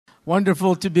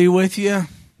Wonderful to be with you.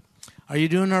 Are you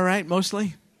doing all right,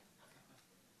 mostly?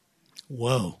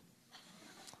 Whoa,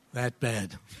 that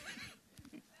bad.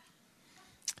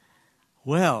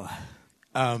 Well,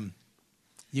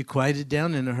 you quieted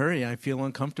down in a hurry. I feel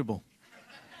uncomfortable.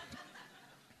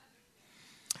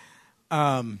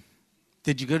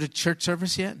 Did you go to church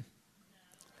service yet?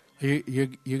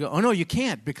 You go. Oh no, you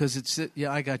can't because it's.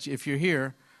 Yeah, I got you. If you're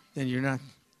here, then you're not.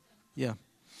 Yeah.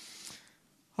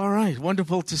 All right,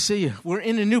 wonderful to see you. We're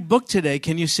in a new book today.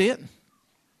 Can you see it?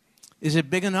 Is it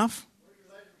big enough?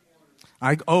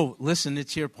 Listen,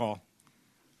 it's here, Paul.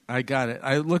 I got it.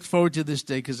 I look forward to this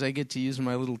day because I get to use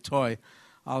my little toy.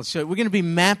 I'll show you. We're going to be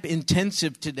map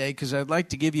intensive today because I'd like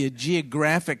to give you a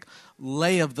geographic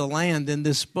lay of the land in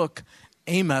this book.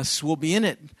 Amos, we'll be in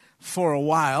it for a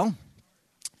while.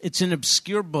 It's an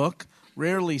obscure book,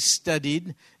 rarely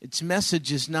studied. Its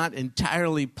message is not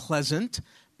entirely pleasant,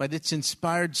 but it's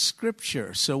inspired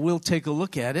scripture. So we'll take a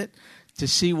look at it to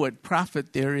see what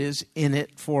profit there is in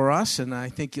it for us, and I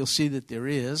think you'll see that there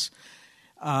is.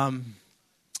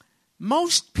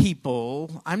 Most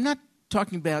people, I'm not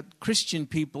talking about Christian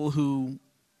people who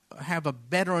have a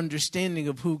better understanding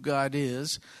of who God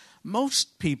is.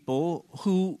 Most people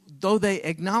who, though they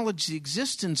acknowledge the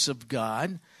existence of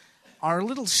God, are a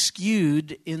little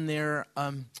skewed in their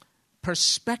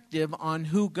perspective on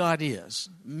who God is,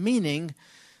 meaning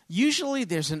usually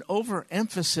there's an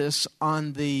overemphasis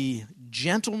on the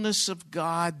gentleness of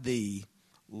God, the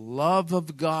love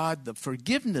of God, the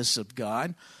forgiveness of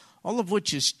God, all of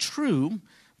which is true,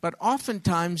 but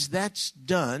oftentimes that's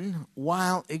done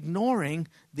while ignoring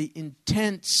the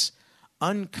intense,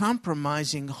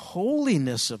 uncompromising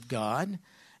holiness of God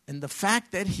and the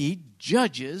fact that He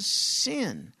judges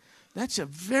sin. That's a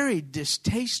very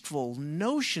distasteful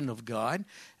notion of God.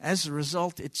 As a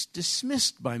result, it's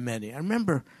dismissed by many. I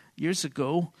remember years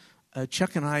ago,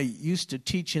 Chuck and I used to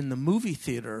teach in the movie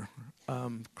theater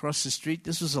across the street.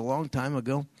 This was a long time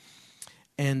ago.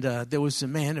 And there was a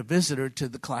man, a visitor to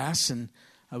the class, and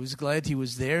I was glad he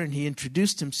was there. And he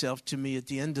introduced himself to me at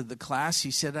the end of the class.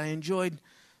 He said, I enjoyed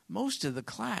most of the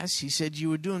class. He said, you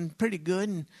were doing pretty good.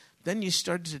 And then you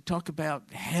started to talk about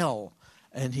hell.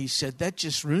 And he said, that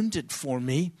just ruined it for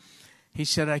me. He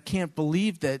said, I can't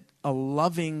believe that a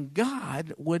loving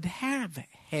God would have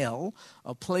hell,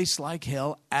 a place like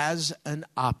hell, as an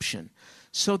option.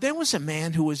 So there was a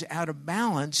man who was out of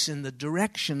balance in the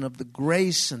direction of the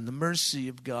grace and the mercy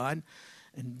of God,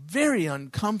 and very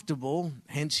uncomfortable,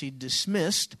 hence he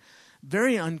dismissed,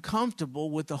 very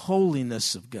uncomfortable with the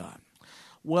holiness of God.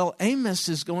 Well, Amos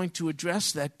is going to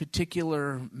address that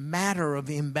particular matter of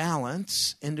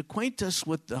imbalance and acquaint us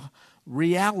with the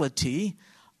reality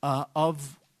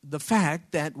of the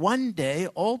fact that one day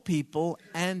all people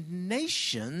and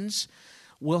nations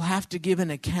will have to give an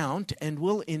account and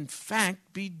will in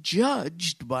fact be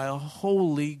judged by a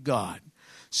holy God.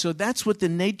 So that's what the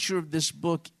nature of this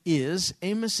book is.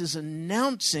 Amos is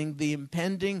announcing the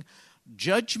impending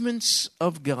judgments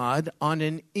of God on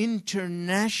an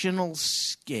international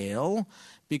scale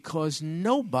because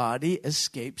nobody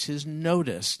escapes his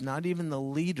notice, not even the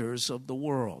leaders of the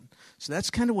world. So that's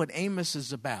kind of what Amos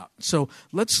is about. So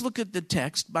let's look at the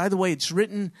text. By the way, it's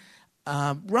written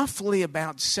roughly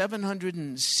about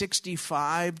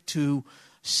 765 to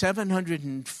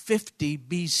 750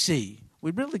 BC. We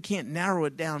really can't narrow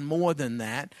it down more than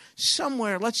that.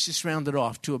 Somewhere, let's just round it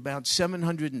off to about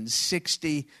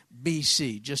 760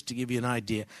 BC, just to give you an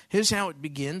idea. Here's how it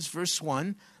begins. Verse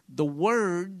 1, the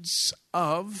words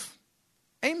of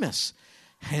Amos.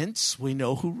 Hence, we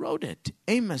know who wrote it.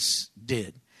 Amos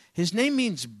did. His name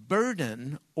means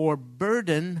burden or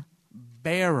burden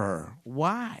bearer.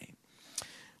 Why?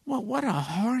 Well, what a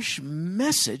harsh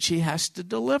message he has to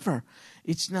deliver.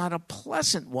 It's not a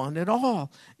pleasant one at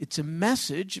all. It's a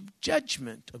message of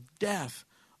judgment, of death,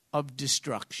 of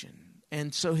destruction.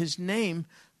 And so his name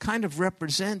kind of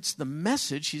represents the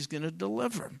message he's going to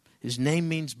deliver. His name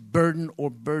means burden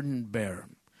or burden bearer.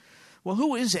 Well,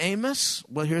 who is Amos?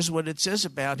 Well, here's what it says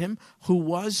about him. Who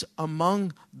was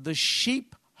among the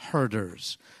sheep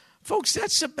herders. Folks,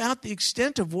 that's about the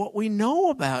extent of what we know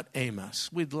about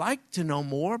Amos. We'd like to know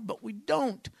more, but we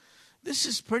don't. This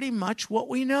is pretty much what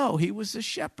we know. He was a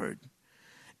shepherd.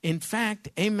 In fact,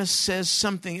 Amos says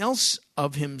something else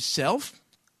of himself.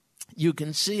 You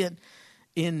can see it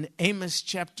in Amos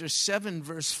chapter 7,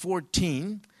 verse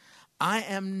 14. I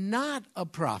am not a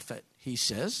prophet, he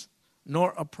says,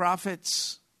 nor a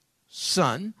prophet's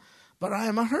son, but I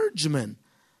am a herdsman,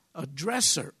 a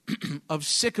dresser of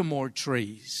sycamore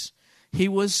trees. He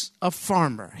was a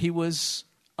farmer. He was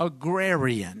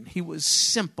agrarian. He was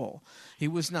simple. He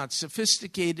was not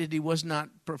sophisticated. He was not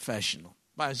professional.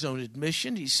 By his own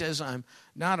admission, he says, I'm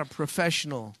not a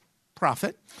professional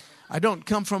prophet. I don't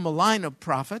come from a line of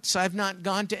prophets. I've not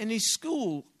gone to any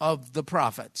school of the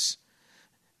prophets.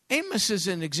 Amos is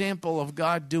an example of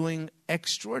God doing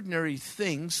extraordinary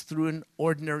things through an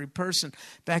ordinary person.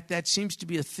 In fact, that seems to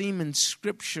be a theme in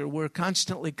Scripture. We're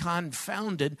constantly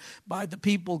confounded by the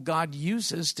people God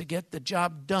uses to get the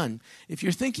job done. If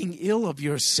you're thinking ill of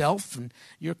yourself and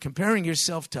you're comparing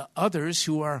yourself to others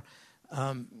who are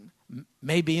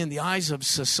maybe in the eyes of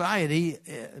society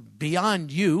beyond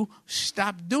you,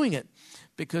 stop doing it.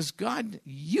 Because God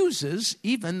uses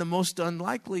even the most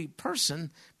unlikely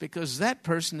person, because that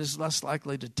person is less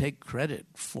likely to take credit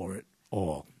for it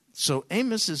all. So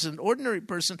Amos is an ordinary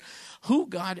person who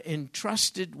God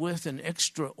entrusted with an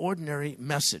extraordinary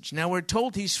message. Now we're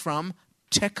told he's from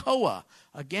Tekoa.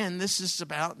 Again, this is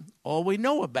about all we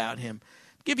know about him.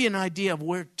 Give you an idea of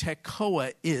where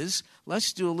Tekoa is.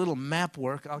 Let's do a little map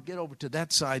work. I'll get over to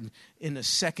that side in a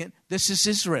second. This is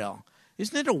Israel.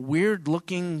 Isn't it a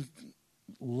weird-looking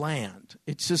land?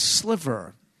 It's a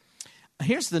sliver.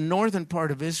 Here's the northern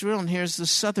part of Israel, and here's the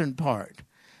southern part.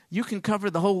 You can cover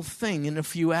the whole thing in a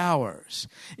few hours.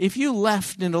 If you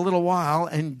left in a little while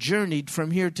and journeyed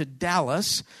from here to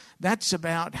Dallas, that's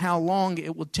about how long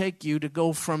it will take you to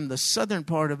go from the southern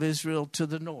part of Israel to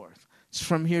the north. It's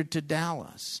from here to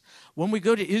Dallas. When we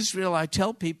go to Israel, I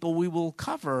tell people we will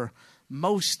cover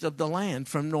most of the land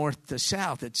from north to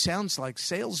south. It sounds like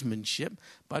salesmanship,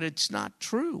 but it's not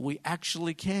true. We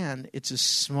actually can. It's a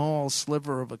small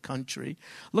sliver of a country.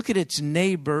 Look at its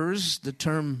neighbors, the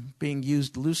term being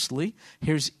used loosely.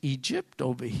 Here's Egypt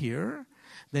over here.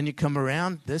 Then you come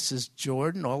around, this is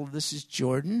Jordan, all of this is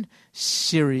Jordan,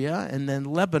 Syria, and then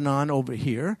Lebanon over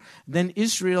here. Then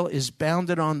Israel is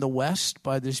bounded on the west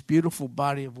by this beautiful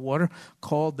body of water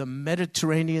called the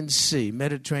Mediterranean Sea.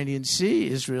 Mediterranean Sea,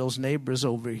 Israel's neighbors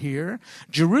over here.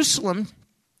 Jerusalem,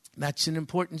 that's an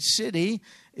important city,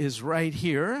 is right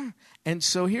here. And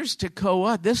so here's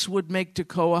Tekoa. This would make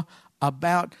Tekoa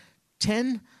about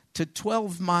 10 to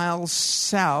 12 miles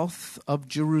south of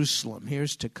Jerusalem.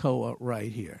 Here's Tekoa right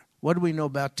here. What do we know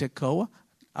about Tekoa?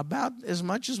 About as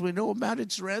much as we know about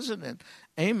its resident,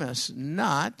 Amos.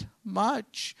 Not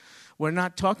much. We're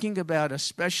not talking about a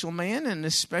special man in a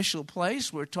special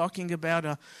place. We're talking about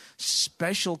a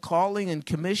special calling and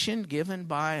commission given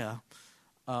by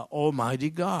Almighty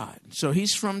God. So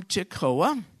he's from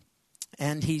Tekoa,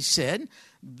 and he said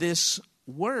this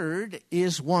word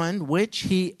is one which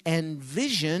he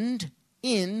envisioned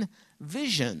in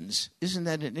visions. Isn't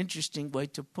that an interesting way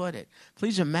to put it?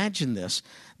 Please imagine this.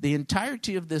 The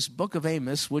entirety of this book of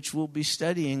Amos, which we'll be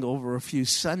studying over a few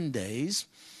Sundays,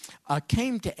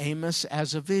 came to Amos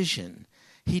as a vision.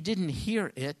 He didn't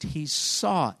hear it, he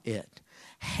saw it.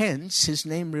 Hence, his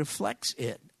name reflects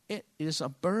it. It is a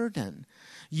burden.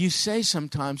 You say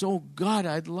sometimes, oh, God,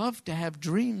 I'd love to have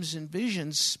dreams and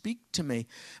visions speak to me.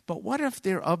 But what if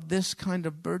they're of this kind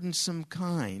of burdensome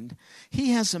kind?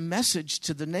 He has a message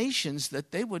to the nations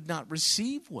that they would not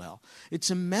receive well. It's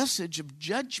a message of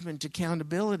judgment,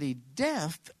 accountability,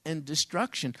 death, and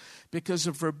destruction because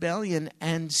of rebellion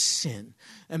and sin.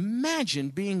 Imagine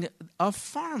being a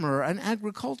farmer, an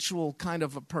agricultural kind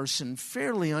of a person,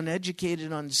 fairly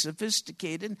uneducated,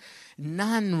 unsophisticated,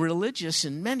 non-religious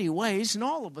in many ways, and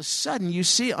all of a sudden you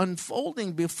see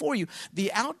unfolding before you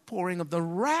the outpouring of the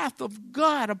wrath of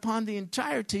God upon the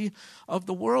entirety of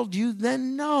the world you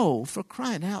then know. For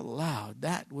crying out loud,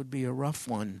 that would be a rough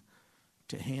one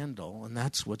to handle, and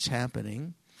that's what's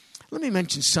happening. Let me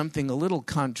mention something a little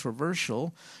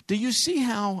controversial. Do you see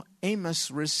how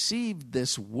Amos received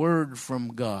this word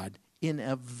from God in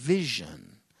a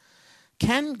vision?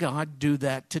 Can God do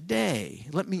that today?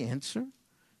 Let me answer.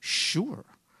 Sure.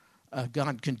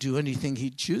 God can do anything he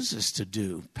chooses to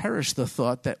do. Perish the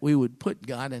thought that we would put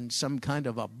God in some kind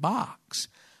of a box.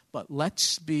 But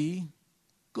let's be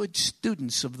good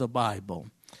students of the Bible.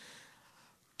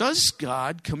 Does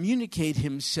God communicate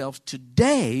himself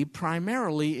today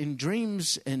primarily in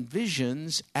dreams and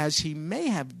visions as he may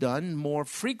have done more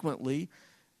frequently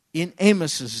in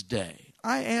Amos's day?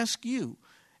 I ask you,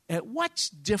 what's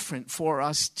different for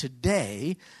us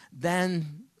today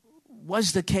than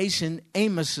was the case in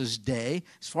Amos's day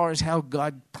as far as how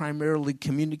God primarily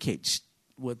communicates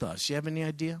with us? You have any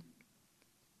idea?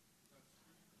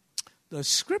 The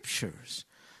Scriptures.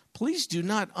 Please do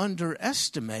not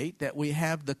underestimate that we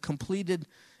have the completed,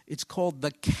 it's called the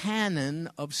canon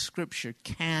of Scripture.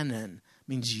 Canon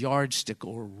means yardstick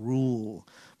or rule.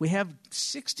 We have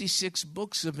 66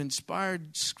 books of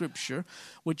inspired Scripture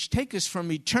which take us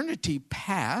from eternity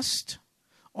past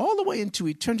all the way into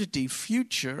eternity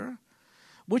future,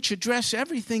 which address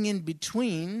everything in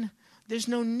between. There's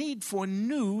no need for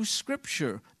new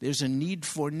Scripture. There's a need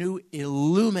for new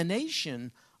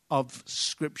illumination of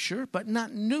Scripture, but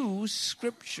not new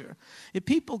Scripture. If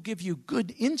people give you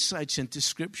good insights into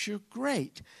Scripture,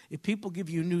 great. If people give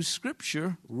you new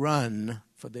Scripture, run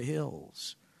for the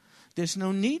hills. There's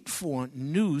no need for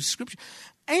new Scripture.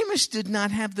 Amos did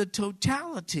not have the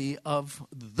totality of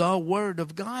the Word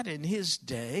of God in his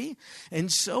day.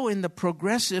 And so in the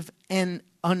progressive and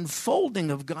unfolding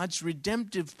of God's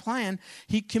redemptive plan,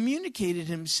 he communicated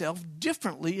himself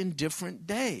differently in different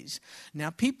days. Now,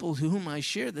 people to whom I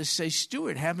share this say,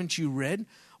 Stuart, haven't you read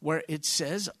where it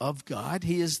says of God,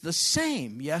 he is the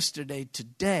same yesterday,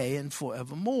 today, and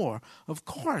forevermore? Of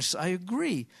course, I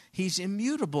agree. He's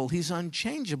immutable. He's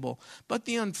unchangeable. But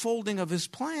the unfolding of his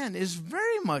plan is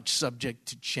very much subject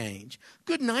to change.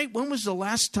 Good night. When was the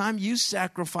last time you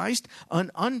sacrificed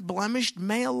an unblemished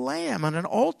male lamb on an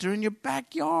altar in your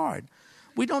backyard?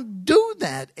 We don't do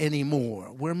that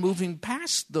anymore. We're moving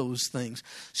past those things.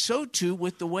 So too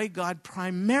with the way God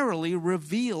primarily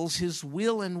reveals his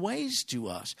will and ways to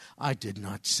us. I did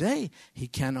not say he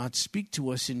cannot speak to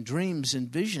us in dreams and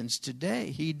visions today.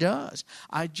 He does.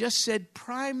 I just said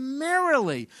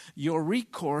primarily your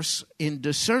recourse in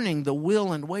discerning the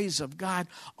will and ways of God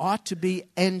ought to be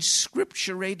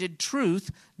inscripturated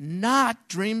truth, not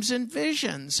dreams and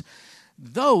visions.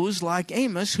 Those, like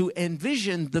Amos, who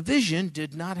envisioned the vision,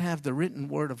 did not have the written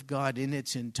word of God in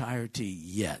its entirety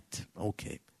yet.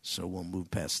 Okay, so we'll move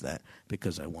past that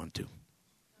because I want to.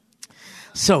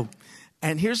 So,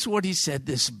 and here's what he said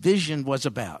this vision was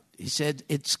about. He said,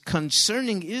 it's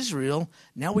concerning Israel.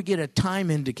 Now we get a time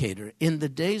indicator. In the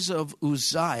days of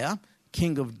Uzziah,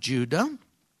 king of Judah,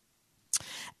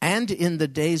 and in the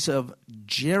days of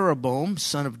Jeroboam,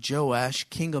 son of Joash,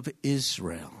 king of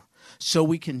Israel. So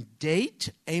we can date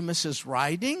Amos's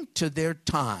writing to their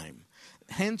time.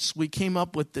 Hence, we came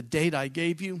up with the date I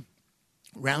gave you,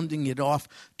 rounding it off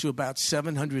to about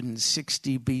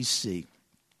 760 BC.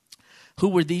 Who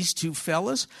were these two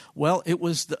fellas? Well, it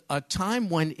was a time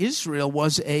when Israel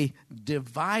was a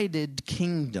divided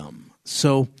kingdom.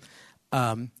 So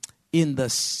in the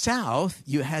south,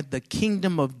 you had the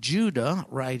kingdom of Judah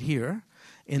right here.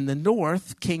 In the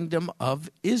north, kingdom of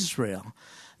Israel.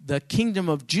 The kingdom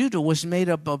of Judah was made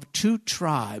up of two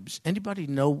tribes. Anybody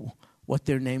know what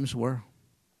their names were?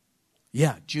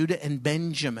 Yeah, Judah and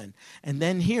Benjamin. And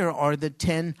then here are the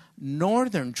 10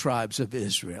 northern tribes of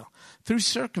Israel. Through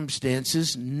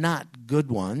circumstances, not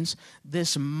good ones,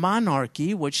 this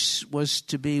monarchy, which was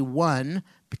to be one,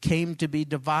 came to be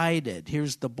divided.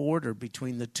 Here's the border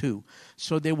between the two.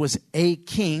 So there was a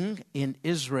king in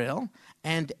Israel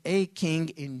and a king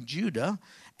in Judah.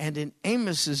 And in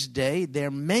Amos's day, they're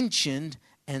mentioned,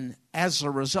 and as a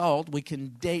result, we can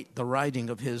date the writing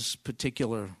of his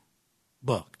particular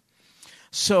book.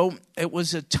 So it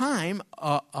was a time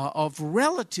of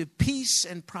relative peace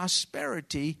and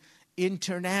prosperity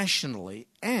internationally.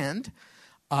 And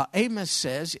Amos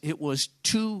says it was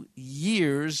 2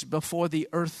 years before the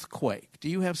earthquake. Do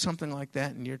you have something like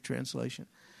that in your translation?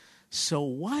 So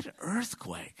what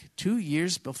earthquake? 2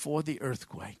 years before the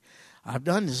earthquake. I've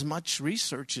done as much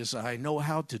research as I know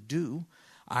how to do.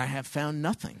 I have found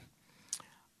nothing.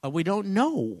 We don't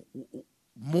know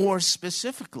more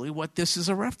specifically what this is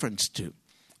a reference to.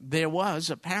 There was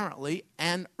apparently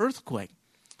an earthquake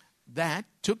that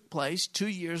took place 2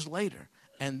 years later,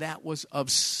 and that was of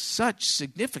such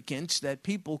significance that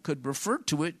people could refer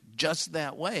to it just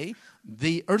that way,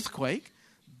 the earthquake.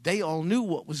 They all knew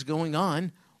what was going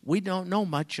on. We don't know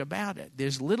much about it.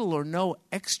 There's little or no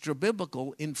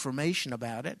extra-biblical information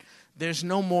about it. There's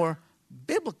no more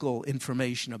biblical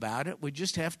information about it. We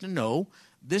just have to know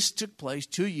this took place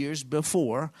 2 years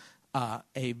before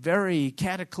a very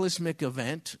cataclysmic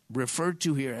event referred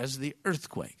to here as the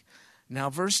earthquake. Now,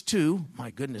 verse 2,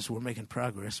 my goodness, we're making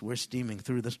progress. We're steaming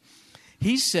through this.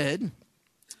 He said,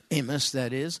 Amos,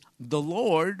 that is, the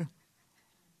Lord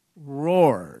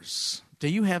roars. Do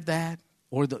you have that?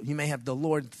 Or you may have the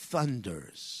Lord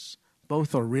thunders.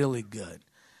 Both are really good.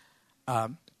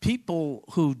 People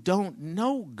who don't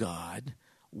know God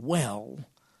well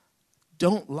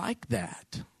don't like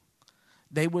that.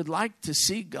 They would like to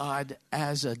see God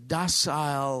as a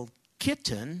docile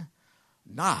kitten,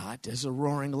 not as a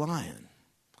roaring lion.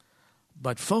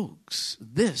 But folks,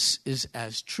 this is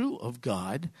as true of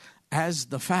God as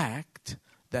the fact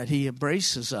that he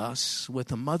embraces us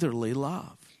with a motherly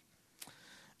love.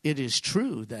 It is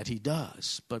true that he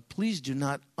does, but please do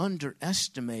not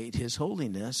underestimate his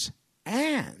holiness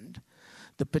and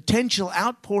the potential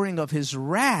outpouring of his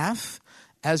wrath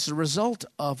as a result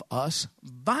of us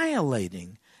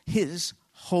violating his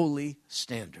holy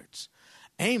standards.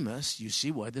 Amos, you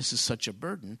see why this is such a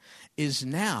burden, is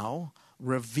now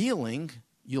revealing,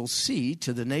 you'll see,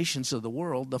 to the nations of the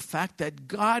world the fact that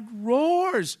God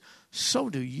roars. So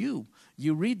do you.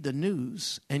 You read the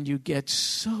news and you get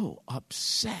so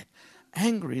upset,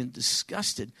 angry and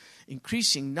disgusted.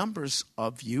 Increasing numbers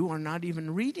of you are not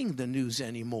even reading the news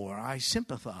anymore. I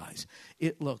sympathize.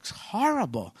 It looks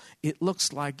horrible. It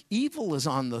looks like evil is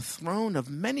on the throne of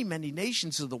many, many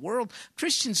nations of the world.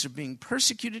 Christians are being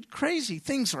persecuted. Crazy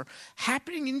things are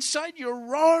happening inside. You're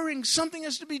roaring. Something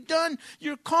has to be done.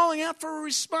 You're calling out for a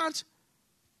response.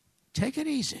 Take it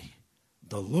easy.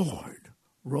 The Lord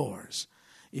roars.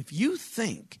 If you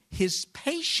think his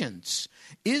patience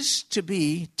is to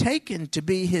be taken to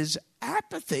be his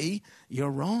apathy,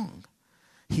 you're wrong.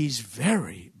 He's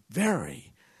very,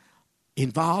 very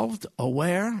involved,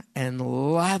 aware, and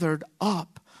lathered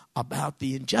up about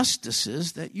the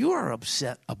injustices that you are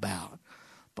upset about.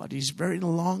 But he's very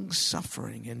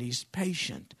long-suffering and he's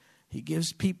patient. He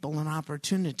gives people an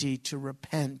opportunity to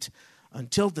repent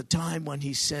until the time when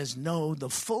he says, no, the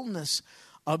fullness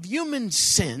of human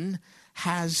sin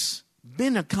has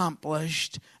been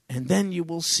accomplished, and then you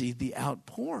will see the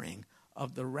outpouring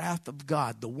of the wrath of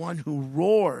God, the one who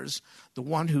roars, the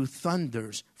one who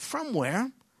thunders. From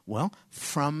where? Well,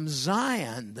 from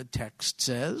Zion, the text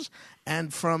says,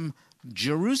 and from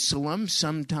Jerusalem.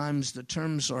 Sometimes the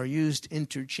terms are used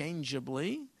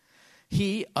interchangeably.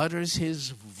 He utters his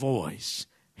voice.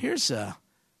 Here's a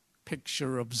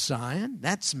picture of Zion.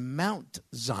 That's Mount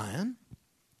Zion.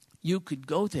 You could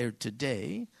go there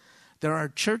today. There are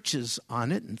churches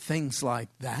on it and things like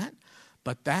that,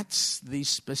 but that's the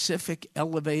specific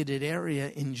elevated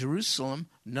area in Jerusalem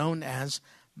known as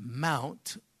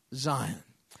Mount Zion.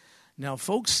 Now,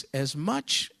 folks, as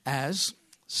much as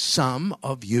some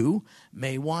of you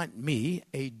may want me,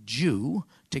 a Jew,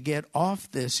 to get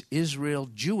off this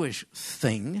Israel-Jewish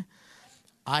thing,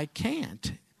 I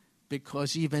can't,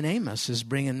 because even Amos is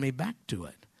bringing me back to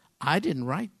it. I didn't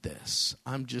write this.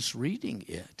 I'm just reading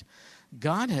it.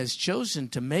 God has chosen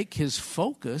to make his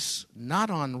focus not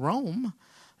on Rome,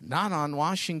 not on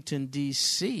Washington,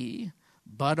 D.C.,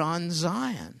 but on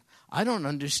Zion. I don't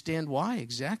understand why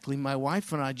exactly. My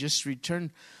wife and I just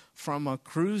returned from a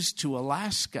cruise to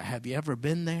Alaska. Have you ever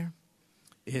been there?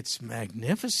 It's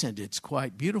magnificent. It's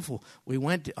quite beautiful. We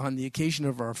went on the occasion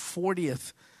of our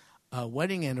 40th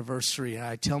wedding anniversary. And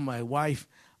I tell my wife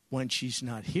when she's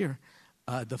not here,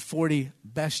 the 40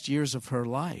 best years of her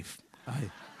life.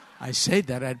 I say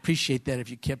that. I'd appreciate that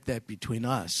if you kept that between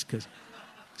us, because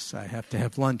I have to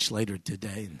have lunch later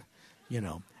today. And, you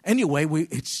know. Anyway,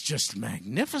 it's just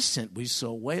magnificent. We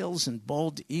saw whales and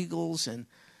bald eagles and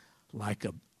like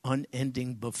an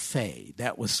unending buffet.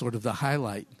 That was sort of the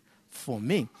highlight for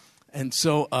me. And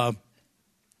so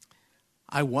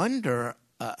I wonder,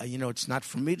 it's not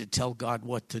for me to tell God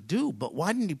what to do, but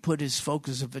why didn't he put his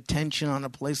focus of attention on a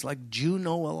place like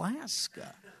Juneau,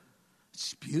 Alaska?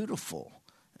 It's beautiful.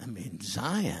 I mean,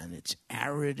 Zion, it's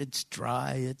arid, it's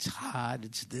dry, it's hot,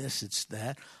 it's this, it's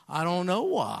that. I don't know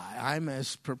why. I'm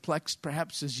as perplexed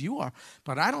perhaps as you are,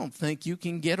 but I don't think you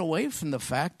can get away from the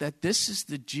fact that this is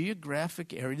the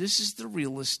geographic area, this is the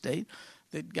real estate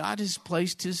that God has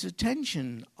placed his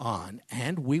attention on,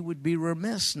 and we would be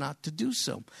remiss not to do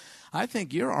so. I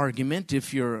think your argument,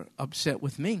 if you're upset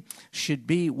with me, should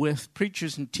be with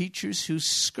preachers and teachers who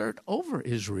skirt over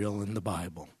Israel in the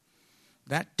Bible.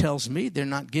 That tells me they're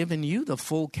not giving you the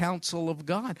full counsel of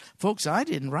God. Folks, I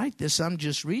didn't write this. I'm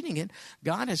just reading it.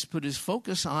 God has put his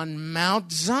focus on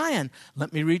Mount Zion.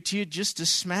 Let me read to you just a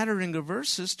smattering of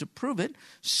verses to prove it.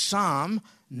 Psalm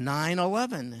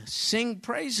 9:11. Sing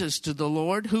praises to the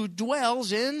Lord who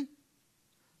dwells in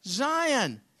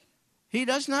Zion. He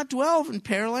does not dwell in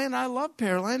Pearland. I love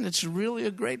Pearland. It's really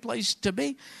a great place to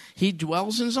be. He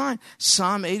dwells in Zion.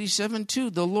 Psalm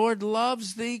 87:2. The Lord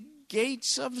loves the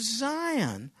gates of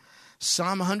Zion.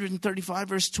 Psalm 135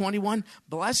 verse 21,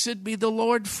 blessed be the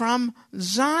Lord from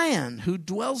Zion, who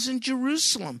dwells in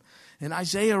Jerusalem. And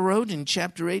Isaiah wrote in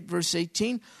chapter 8 verse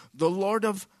 18, the Lord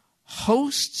of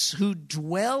hosts who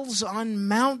dwells on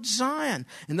Mount Zion.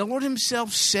 And the Lord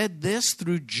himself said this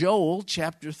through Joel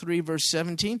chapter 3 verse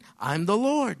 17, I'm the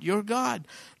Lord your God,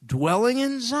 dwelling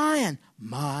in Zion,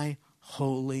 my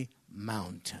holy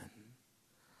mountain.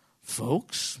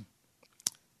 Folks,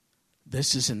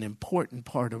 this is an important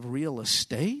part of real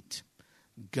estate.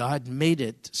 God made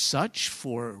it such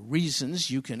for reasons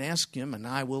you can ask him, and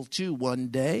I will too one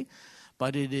day,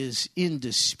 but it is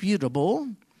indisputable.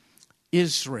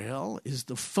 Israel is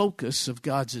the focus of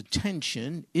God's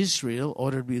attention. Israel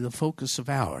ought to be the focus of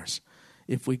ours.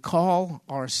 If we call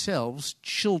ourselves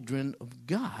children of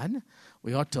God,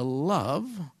 we ought to love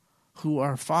who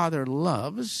our Father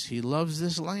loves. He loves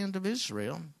this land of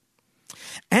Israel.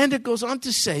 And it goes on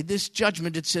to say, this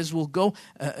judgment, it says,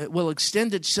 will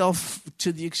extend itself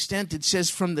to the extent, it says,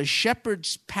 from the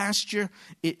shepherd's pasture,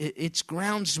 its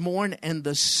grounds mourn, and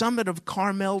the summit of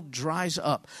Carmel dries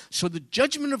up. So the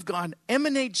judgment of God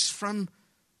emanates from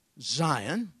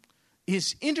Zion.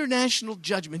 His international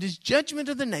judgment, his judgment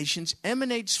of the nations,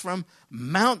 emanates from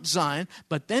Mount Zion,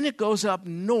 but then it goes up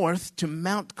north to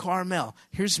Mount Carmel.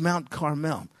 Here's Mount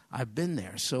Carmel. I've been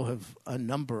there, so have a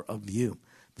number of you.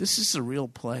 This is a real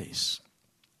place.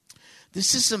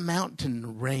 This is a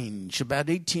mountain range, about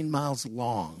 18 miles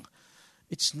long.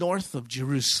 It's north of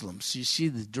Jerusalem, so you see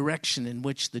the direction in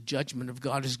which the judgment of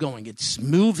God is going. It's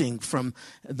moving from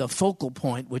the focal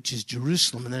point, which is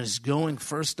Jerusalem, and then it's going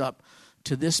first up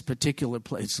to this particular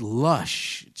place. It's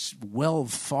lush. It's well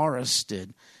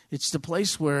forested. It's the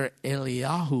place where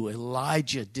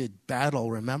Elijah did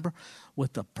battle, remember,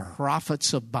 with the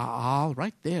prophets of Baal,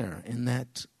 right there in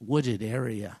that wooded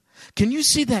area. Can you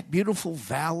see that beautiful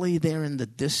valley there in the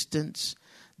distance?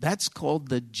 That's called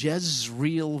the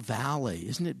Jezreel Valley.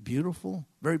 Isn't it beautiful?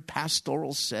 Very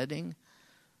pastoral setting.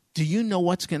 Do you know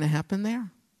what's going to happen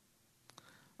there?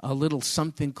 A little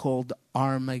something called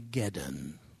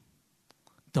Armageddon.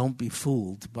 Don't be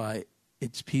fooled by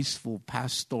its peaceful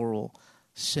pastoral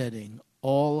setting.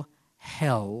 All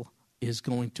hell is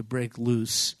going to break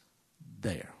loose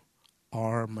there.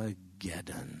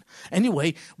 Armageddon.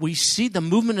 Anyway, we see the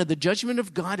movement of the judgment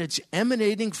of God. It's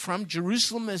emanating from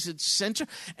Jerusalem as its center,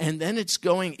 and then it's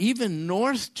going even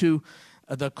north to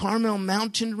the Carmel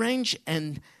mountain range,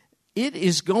 and it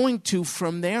is going to,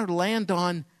 from there, land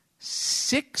on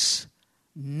 6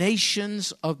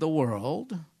 nations of the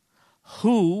world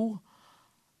who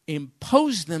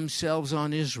impose themselves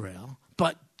on Israel.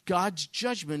 But God's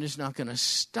judgment is not going to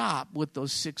stop with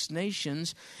those 6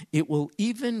 nations. It will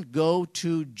even go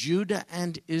to Judah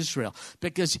and Israel,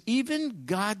 because even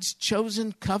God's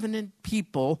chosen covenant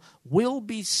people will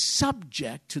be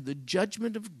subject to the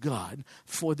judgment of God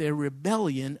for their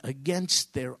rebellion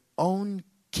against their own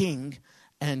king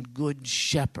and good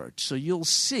shepherd. So you'll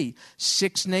see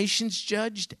 6 nations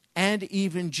judged, and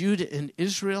even Judah and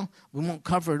Israel. We won't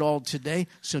cover it all today,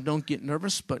 so don't get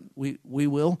nervous, but we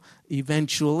will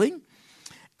eventually.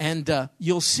 And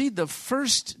you'll see the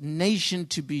first nation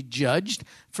to be judged.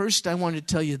 First, I want to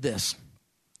tell you this.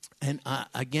 And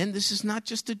again, this is not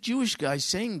just a Jewish guy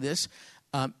saying this.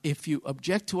 If you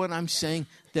object to what I'm saying,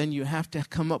 then you have to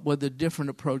come up with a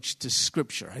different approach to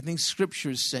Scripture. I think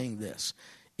Scripture is saying this.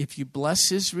 If you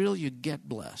bless Israel, you get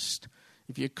blessed.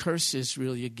 If you curse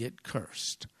Israel, you get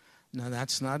cursed. Now,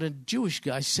 that's not a Jewish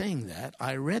guy saying that.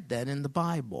 I read that in the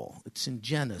Bible. It's in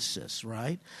Genesis,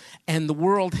 right? And the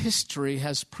world history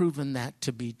has proven that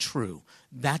to be true.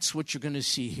 That's what you're going to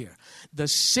see here. The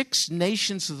 6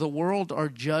 nations of the world are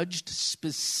judged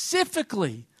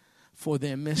specifically for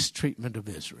their mistreatment of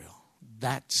Israel.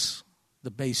 That's the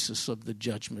basis of the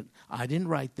judgment. I didn't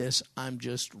write this. I'm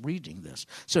just reading this.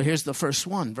 So here's the first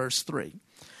one, verse 3.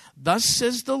 Thus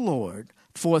says the Lord,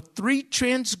 for 3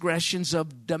 transgressions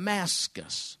of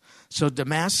Damascus. So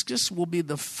Damascus will be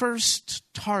the first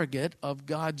target of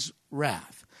God's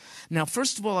wrath. Now,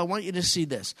 first of all, I want you to see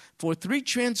this. For 3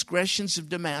 transgressions of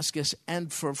Damascus,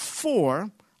 and for 4,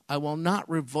 I will not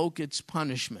revoke its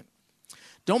punishment.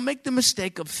 Don't make the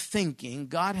mistake of thinking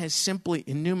God has simply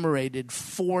enumerated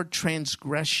 4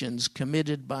 transgressions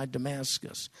committed by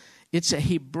Damascus. It's a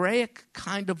Hebraic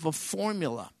kind of a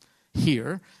formula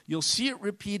here. You'll see it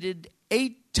repeated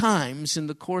 8 times in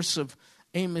the course of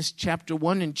Amos chapter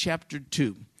 1 and chapter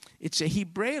 2. It's a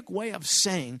Hebraic way of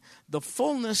saying the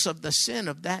fullness of the sin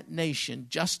of that nation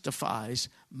justifies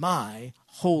my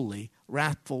holy,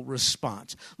 wrathful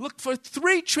response. Look, for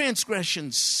 3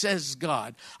 transgressions, says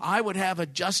God, I would have a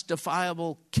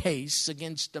justifiable case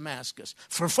against Damascus.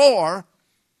 For 4,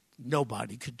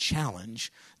 nobody could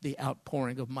challenge the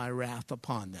outpouring of my wrath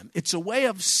upon them. It's a way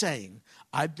of saying,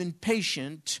 I've been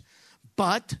patient,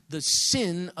 but the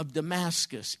sin of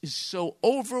Damascus is so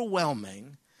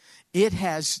overwhelming, it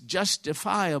has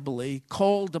justifiably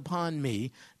called upon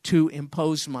me to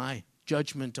impose my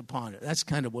judgment upon it. That's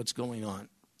kind of what's going on.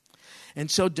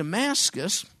 And so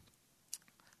Damascus,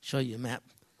 show you a map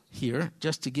here,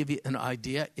 just to give you an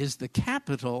idea, is the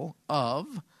capital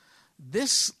of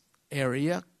this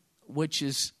area, which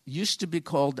used to be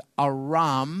called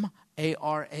Aram,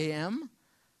 A-R-A-M.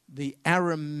 The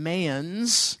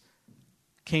Arameans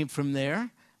came from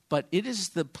there, but it is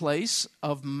the place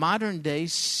of modern-day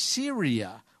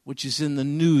Syria, which is in the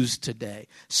news today.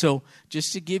 So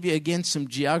just to give you, again, some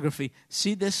geography,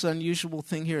 see this unusual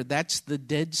thing here? That's the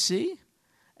Dead Sea,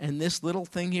 And this little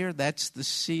thing here, that's the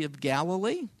Sea of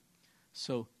Galilee.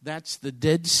 So that's the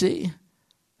Dead Sea,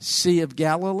 Sea of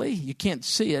Galilee. You can't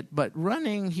see it, but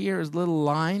running here is a little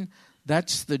line.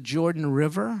 That's the Jordan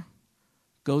River.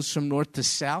 Goes from north to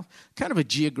south. Kind of a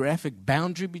geographic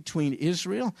boundary between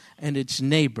Israel and its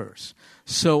neighbors.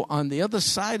 So on the other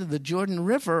side of the Jordan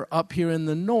River, up here in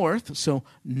the north, so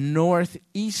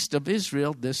northeast of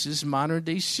Israel, this is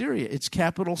modern-day Syria. Its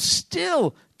capital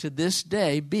still to this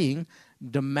day being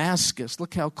Damascus.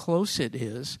 Look how close it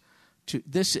is to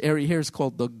this area here is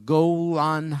called the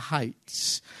Golan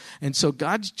Heights. And so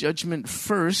God's judgment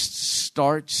first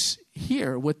starts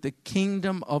here with the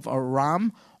kingdom of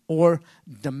Aram or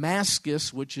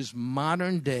Damascus, which is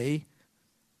modern-day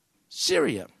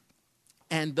Syria.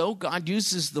 And though God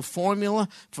uses the formula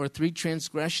for 3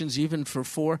 transgressions, even for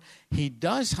 4, he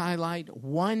does highlight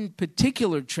one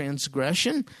particular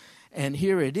transgression, and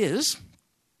here it is.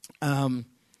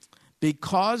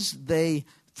 Because they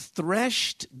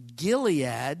threshed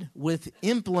Gilead with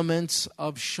implements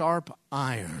of sharp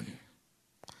iron.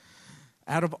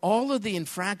 Out of all of the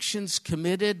infractions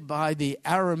committed by the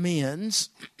Arameans,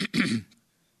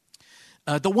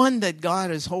 the one that God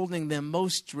is holding them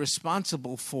most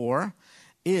responsible for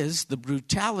is the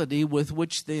brutality with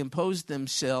which they imposed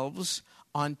themselves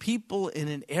on people in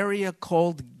an area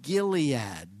called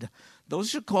Gilead.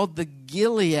 Those are called the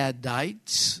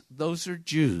Gileadites. Those are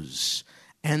Jews.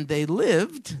 And the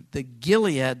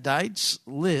Gileadites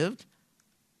lived,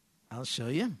 I'll show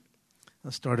you.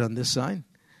 I'll start on this side.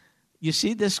 You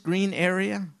see this green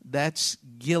area? That's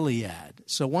Gilead.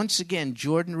 So once again,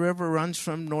 Jordan River runs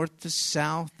from north to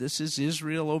south. This is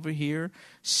Israel over here,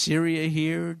 Syria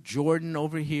here, Jordan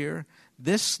over here.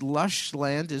 This lush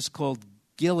land is called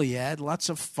Gilead. Lots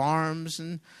of farms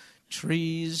and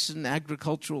trees and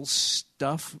agricultural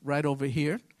stuff right over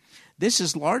here. This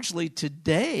is largely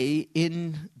today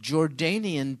in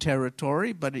Jordanian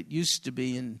territory, but it used to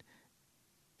be in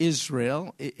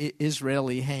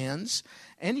Israeli hands.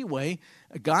 Anyway,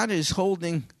 God is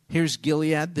holding, here's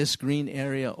Gilead, this green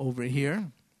area over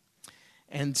here.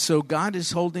 And so God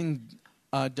is holding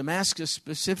Damascus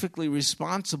specifically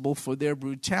responsible for their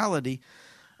brutality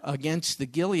against the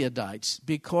Gileadites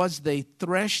because they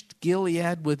threshed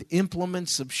Gilead with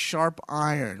implements of sharp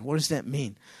iron. What does that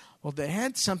mean? Well, they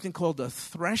had something called a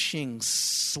threshing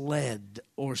sled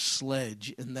or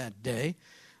sledge in that day.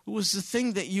 It was the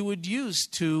thing that you would use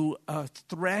to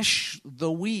thresh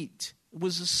the wheat. It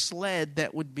was a sled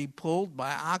that would be pulled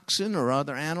by oxen or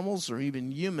other animals or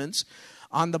even humans,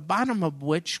 on the bottom of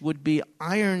which would be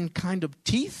iron kind of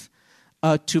teeth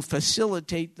to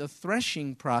facilitate the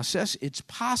threshing process. It's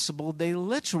possible they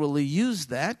literally used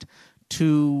that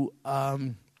to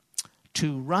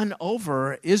run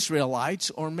over Israelites,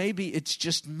 or maybe it's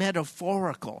just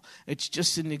metaphorical. It's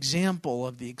just an example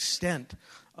of the extent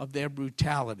of their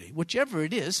brutality. Whichever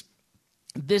it is,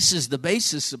 this is the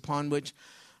basis upon which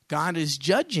God is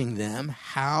judging them,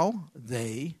 how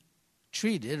they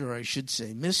treated, or I should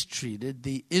say mistreated,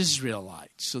 the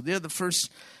Israelites. So they're the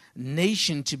first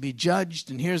nation to be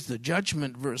judged, and here's the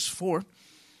judgment, verse 4.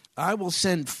 I will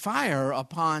send fire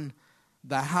upon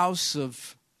the house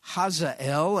of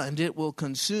Hazael, and it will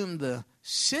consume the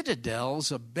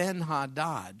citadels of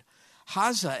Ben-Hadad.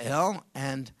 Hazael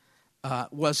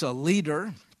was a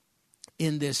leader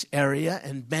in this area,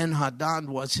 and Ben-Hadad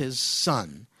was his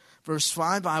son. Verse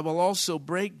 5, I will also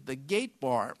break the gate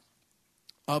bar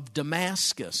of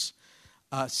Damascus.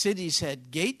 Cities had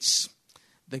gates.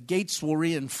 The gates were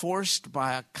reinforced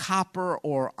by a copper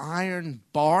or iron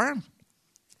bar.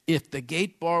 If the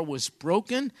gate bar was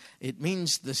broken, it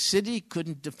means the city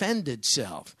couldn't defend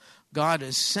itself. God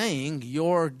is saying,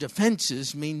 your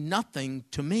defenses mean nothing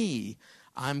to me.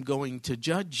 I'm going to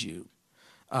judge you.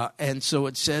 And so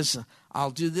it says, I'll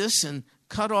do this and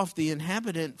cut off the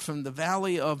inhabitant from the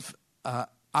valley of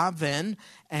Aven,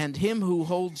 and him who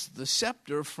holds the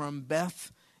scepter from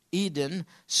Beth Eden,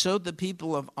 so the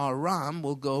people of Aram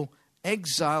will go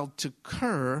exiled to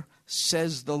Kir,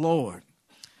 says the Lord.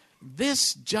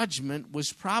 This judgment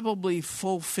was probably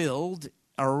fulfilled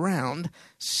around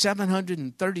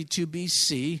 732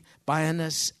 BC by an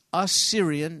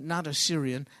Assyrian man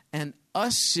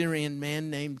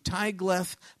named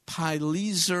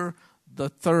Tiglath-Pileser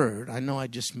III. I know I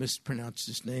just mispronounced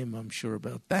his name. I'm sure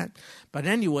about that. But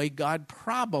anyway, God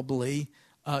probably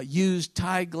used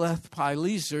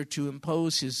Tiglath-Pileser to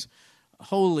impose his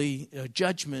holy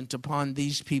judgment upon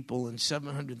these people in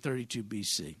 732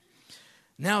 BC.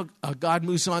 Now, God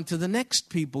moves on to the next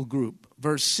people group.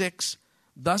 Verse 6,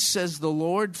 thus says the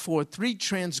Lord, for 3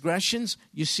 transgressions,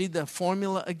 you see the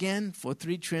formula again, for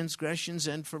 3 transgressions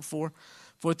and for 4.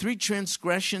 For 3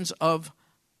 transgressions of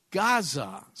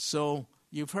Gaza. So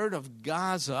you've heard of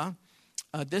Gaza.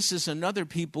 This is another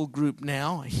people group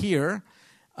now here.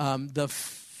 The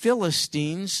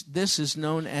Philistines, this is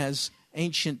known as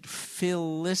ancient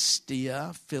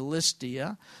Philistia.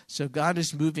 So God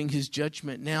is moving his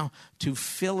judgment now to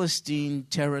Philistine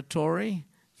territory,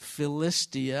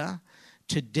 Philistia.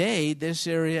 Today, this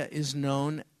area is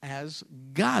known as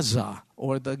Gaza,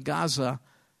 or the Gaza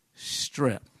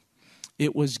Strip.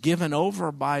 It was given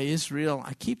over by Israel,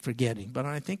 I keep forgetting, but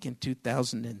I think in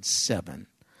 2007.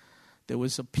 There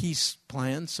was a peace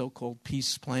plan, so-called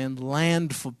peace plan,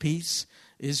 land for peace.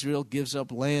 Israel gives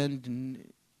up land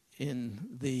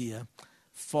in the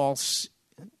false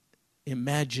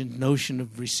imagined notion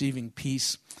of receiving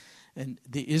peace. And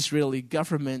the Israeli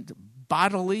government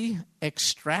bodily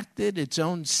extracted its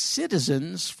own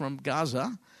citizens from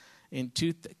Gaza,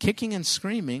 kicking and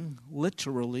screaming,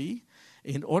 literally,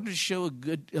 in order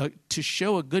to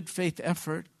show a good faith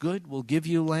effort. Good, we'll give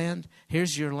you land.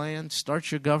 Here's your land.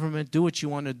 Start your government. Do what you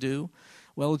want to do.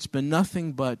 Well, it's been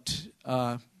nothing but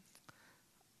a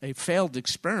failed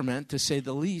experiment, to say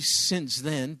the least, since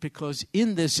then, because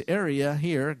in this area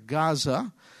here,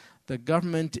 Gaza, the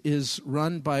government is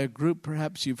run by a group,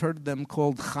 perhaps you've heard of them,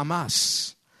 called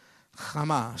Hamas.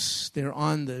 Hamas. They're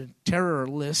on the terror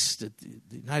list that the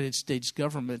United States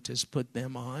government has put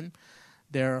them on.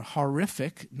 They're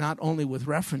horrific, not only with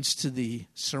reference to the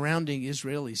surrounding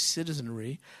Israeli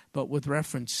citizenry, but with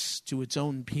reference to its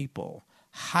own people.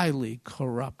 Highly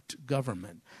corrupt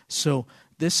government. So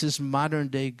this is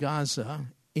modern-day Gaza.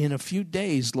 In a few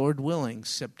days, Lord willing,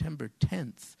 September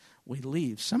 10th, we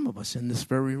leave. Some of us in this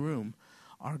very room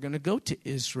are going to go to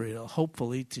Israel,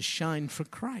 hopefully to shine for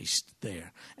Christ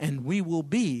there. And we will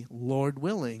be, Lord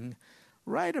willing,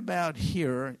 right about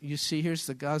here. You see, here's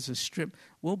the Gaza Strip.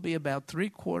 We'll be about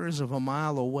 3/4 of a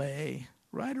mile away,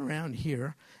 right around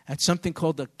here, at something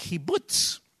called a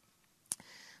kibbutz,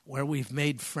 where we've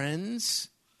made friends.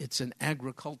 It's an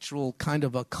agricultural kind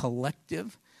of a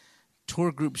collective.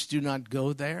 Tour groups do not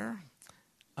go there.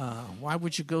 Why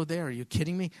would you go there? Are you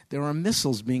kidding me? There are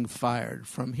missiles being fired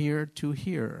from here to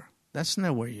here. That's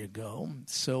not where you go.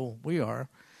 So we are.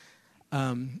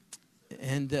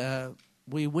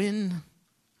 We win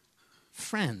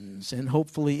friends and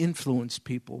hopefully influence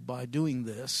people by doing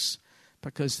this,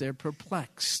 because they're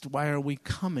perplexed. Why are we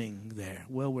coming there?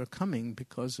 Well, we're coming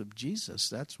because of Jesus.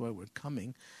 That's why we're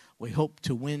coming. We hope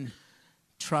to win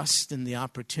trust and the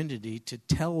opportunity to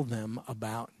tell them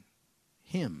about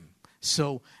him.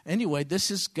 So anyway, this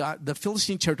is the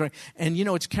Philistine territory. And,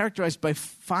 it's characterized by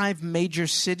 5 major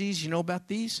cities. You know about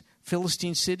these?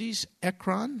 Philistine cities: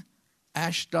 Ekron,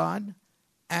 Ashdod,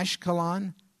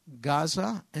 Ashkelon,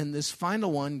 Gaza, and this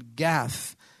final one,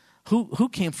 Gath. Who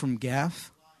came from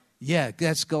Gath? Yeah,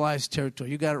 that's Goliath's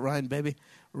territory. You got it, Ryan, baby.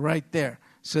 Right there.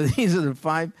 So these are the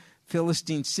 5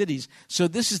 Philistine cities. So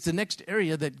this is the next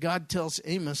area that God tells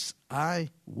Amos,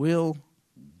 I will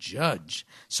judge.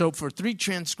 So for 3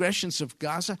 transgressions of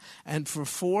Gaza, and for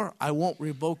 4, I won't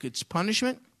revoke its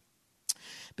punishment,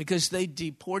 because they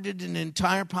deported an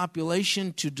entire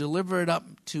population to deliver it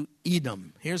up to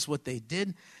Edom. Here's what they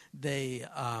did. They,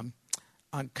 on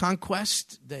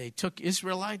conquest, they took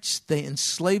Israelites, they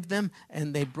enslaved them,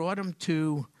 and they brought them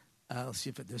to, let's see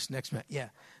if this next map, yeah.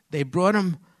 They brought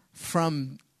them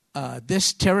from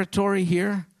this territory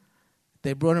here,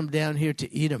 they brought them down here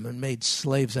to Edom and made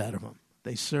slaves out of them.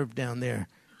 They served down there.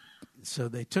 So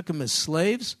they took them as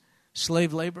slaves,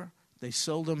 slave labor. They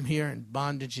sold them here in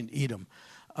bondage in Edom.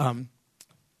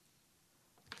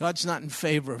 God's not in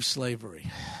favor of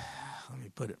slavery. Let me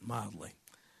put it mildly.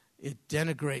 It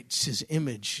denigrates his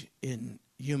image in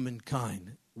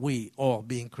humankind, we all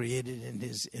being created in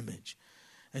his image.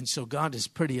 And so God is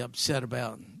pretty upset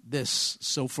about this.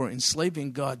 So for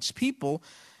enslaving God's people,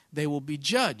 they will be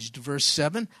judged. Verse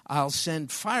 7, I'll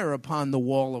send fire upon the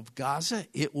wall of Gaza.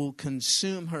 It will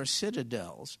consume her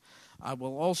citadels. I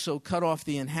will also cut off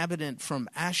the inhabitant from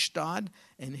Ashdod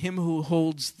and him who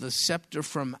holds the scepter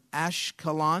from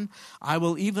Ashkelon. I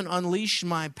will even unleash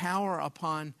my power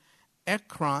upon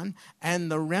Ekron, and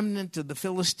the remnant of the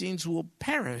Philistines will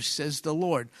perish, says the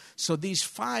Lord. So these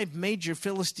 5 major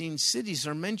Philistine cities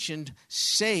are mentioned,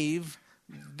 save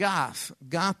Gath.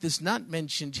 Gath is not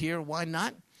mentioned here. Why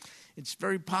not? It's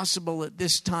very possible at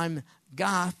this time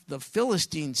Gath, the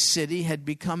Philistine city, had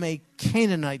become a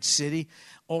Canaanite city,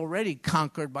 already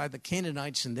conquered by the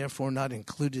Canaanites and therefore not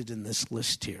included in this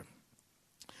list here.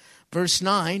 Verse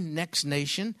 9, next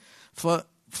nation, for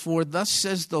thus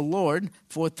says the Lord,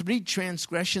 for 3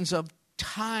 transgressions of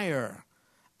Tyre,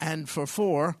 and for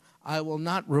 4, I will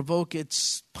not revoke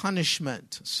its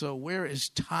punishment. So where is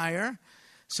Tyre?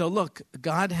 So look,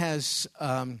 God has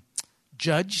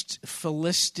judged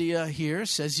Philistia here,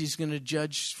 says he's going to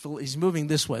judge, he's moving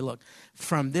this way, look.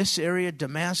 From this area,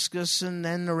 Damascus, and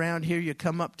then around here you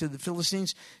come up to the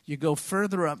Philistines. You go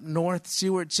further up north, see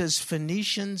where it says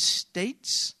Phoenician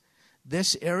states?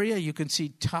 This area, you can see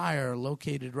Tyre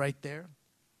located right there.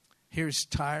 Here's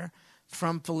Tyre.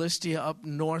 From Philistia up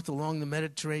north along the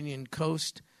Mediterranean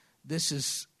coast, this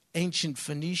is ancient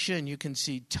Phoenicia, and you can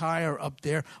see Tyre up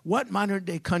there. What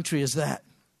modern-day country is that?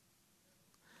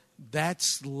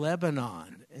 That's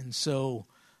Lebanon. And so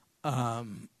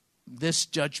this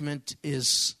judgment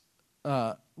is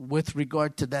with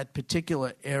regard to that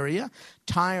particular area.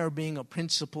 Tyre being a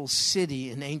principal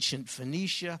city in ancient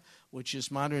Phoenicia, which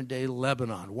is modern-day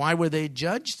Lebanon. Why were they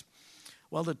judged?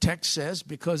 Well, the text says,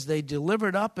 because they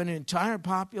delivered up an entire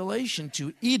population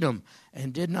to Edom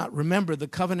and did not remember the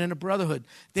covenant of brotherhood.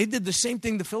 They did the same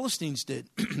thing the Philistines did.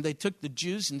 They took the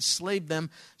Jews, enslaved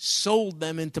them, sold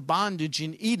them into bondage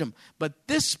in Edom. But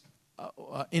this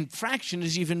infraction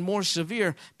is even more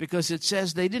severe because it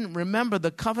says they didn't remember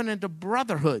the covenant of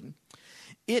brotherhood.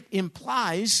 It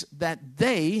implies that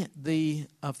they, the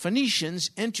Phoenicians,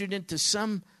 entered into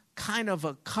some kind of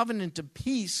a covenant of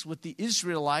peace with the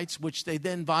Israelites, which they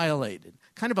then violated.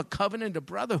 Kind of a covenant of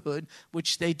brotherhood,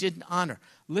 which they didn't honor.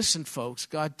 Listen, folks,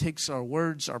 God takes our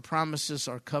words, our promises,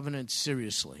 our covenants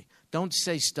seriously. Don't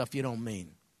say stuff you don't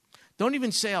mean. Don't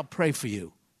even say, I'll pray for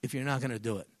you, if you're not going to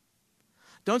do it.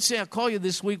 Don't say, I'll call you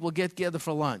this week, we'll get together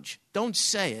for lunch. Don't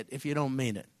say it if you don't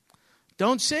mean it.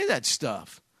 Don't say that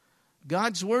stuff.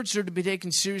 God's words are to be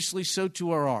taken seriously, so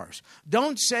too are ours.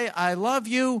 Don't say, I love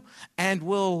you and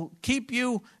will keep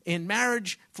you in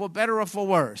marriage for better or for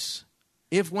worse.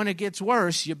 If when it gets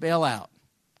worse, you bail out.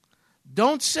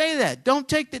 Don't say that.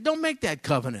 Don't make that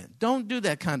covenant. Don't do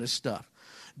that kind of stuff.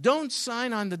 Don't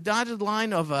sign on the dotted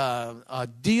line of a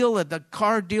deal at the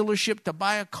car dealership to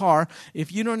buy a car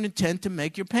if you don't intend to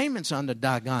make your payments on the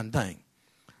doggone thing.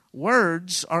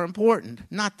 Words are important.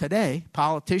 Not today.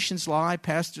 Politicians lie,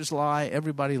 pastors lie,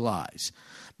 everybody lies.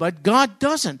 But God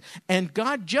doesn't. And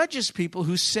God judges people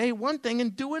who say one thing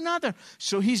and do another.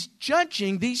 So he's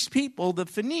judging these people, the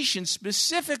Phoenicians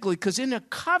specifically, because in a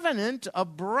covenant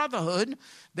of brotherhood,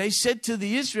 they said to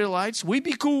the Israelites, we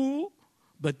be cool,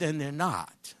 but then they're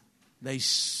not. They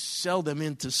sell them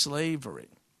into slavery.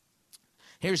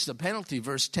 Here's the penalty,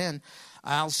 verse 10.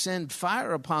 I'll send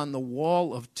fire upon the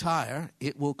wall of Tyre.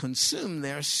 It will consume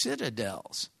their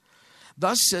citadels.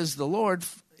 Thus says the Lord,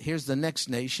 here's the next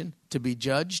nation to be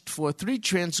judged, for 3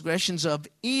 transgressions of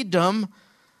Edom,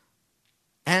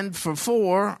 and for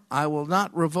 4 I will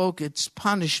not revoke its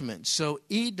punishment. So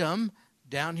Edom,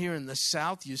 down here in the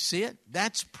south, you see it?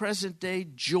 That's present-day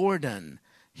Jordan.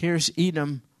 Here's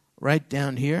Edom right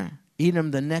down here.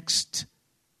 Edom, the next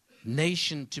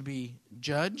nation to be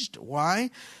judged. Why?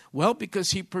 Well,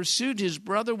 because he pursued his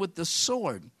brother with the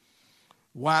sword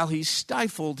while he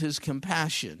stifled his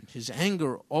compassion. His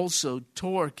anger also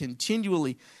tore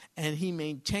continually, and he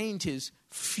maintained his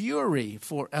fury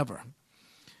forever.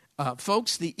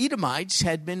 Folks, the Edomites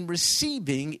had been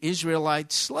receiving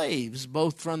Israelite slaves,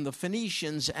 both from the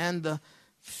Phoenicians and the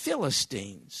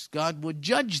Philistines. God would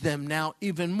judge them now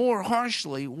even more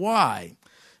harshly. Why?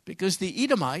 Because the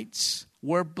Edomites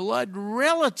were blood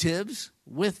relatives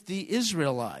with the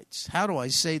Israelites. How do I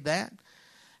say that?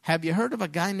 Have you heard of a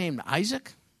guy named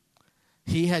Isaac?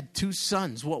 He had 2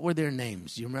 sons. What were their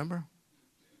names? Do you remember?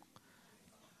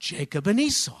 Jacob and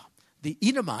Esau. The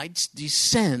Edomites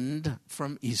descend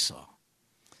from Esau.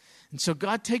 And so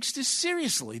God takes this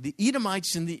seriously. The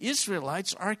Edomites and the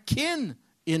Israelites are kin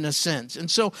in a sense.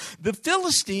 And so the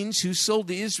Philistines who sold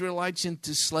the Israelites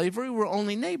into slavery were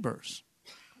only neighbors.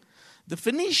 The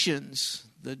Phoenicians,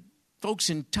 the folks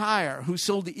in Tyre who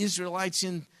sold the Israelites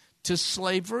into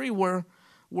slavery were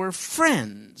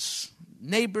friends,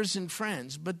 neighbors and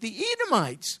friends. But the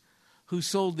Edomites who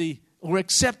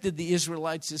accepted the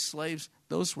Israelites as slaves,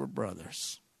 those were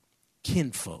brothers,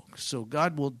 kinfolk. So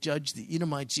God will judge the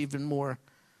Edomites even more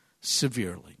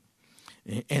severely.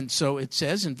 And so it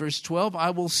says in verse 12, I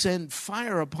will send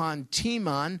fire upon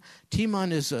Teman.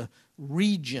 Teman is a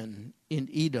region in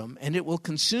Edom, and it will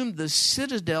consume the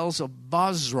citadels of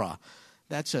Bozrah.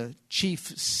 That's a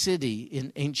chief city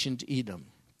in ancient Edom.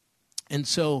 And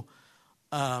so,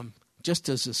 just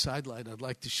as a sidelight, I'd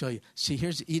like to show you. See,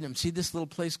 here's Edom. See this little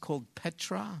place called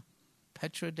Petra?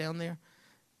 Petra down there?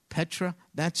 Petra,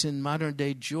 that's in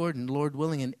modern-day Jordan, Lord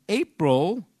willing. In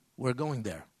April, we're going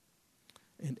there.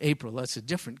 In April, that's a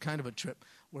different kind of a trip.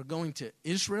 We're going to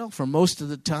Israel for most of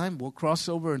the time. We'll cross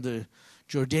over the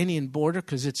Jordanian border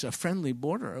because it's a friendly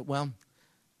border. Well,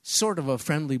 sort of a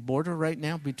friendly border right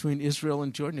now between Israel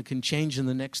and Jordan. It can change in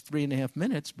the next 3.5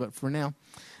 minutes, but for now,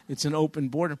 it's an open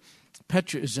border.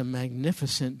 Petra is a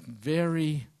magnificent,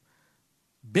 very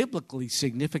biblically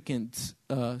significant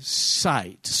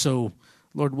site. So,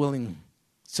 Lord willing,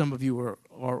 some of you are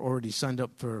already signed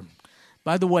up for.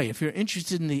 By the way, if you're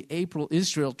interested in the April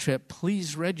Israel trip,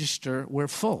 please register. We're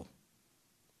full.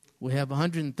 We have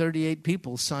 138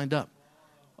 people signed up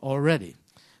already.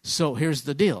 So here's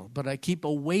the deal. But I keep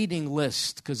a waiting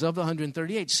list because of the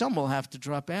 138, some will have to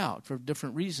drop out for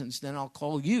different reasons. Then I'll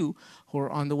call you who are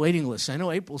on the waiting list. I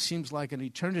know April seems like an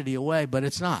eternity away, but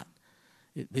it's not.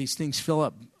 These things fill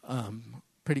up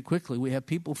pretty quickly. We have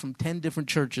people from 10 different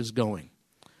churches going.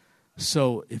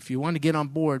 So if you want to get on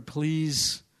board,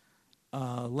 please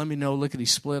let me know,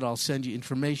 lickety-split. I'll send you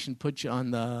information, put you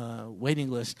on the waiting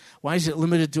list. Why is it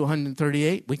limited to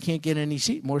 138? We can't get any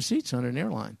more seats on an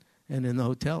airline and in the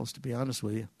hotels, to be honest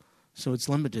with you. So it's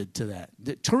limited to that.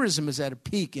 The tourism is at a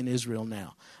peak in Israel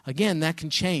now. Again, that can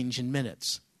change in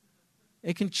minutes.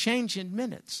 It can change in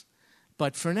minutes.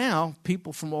 But for now,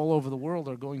 people from all over the world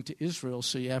are going to Israel,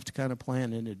 so you have to kind of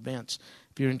plan in advance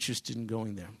if you're interested in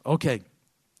going there. Okay,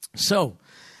 so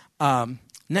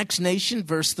next nation,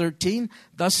 verse 13,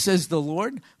 thus says the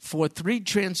Lord, for 3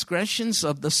 transgressions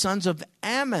of the sons of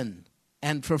Ammon,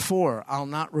 and for 4, I'll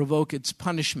not revoke its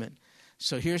punishment.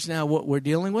 So here's now what we're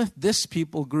dealing with. This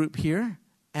people group here,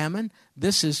 Ammon,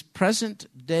 this is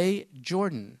present-day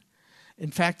Jordan.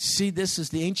 In fact, see, this is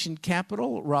the ancient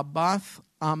capital, Rabbath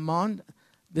Ammon.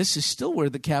 This is still where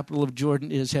the capital of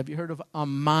Jordan is. Have you heard of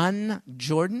Amman,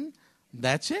 Jordan?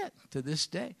 That's it to this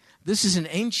day. This is an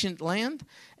ancient land,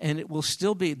 and it will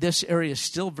still be, this area is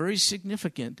still very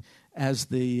significant as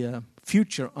the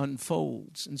future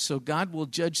unfolds. And so God will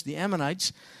judge the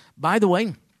Ammonites. By the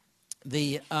way,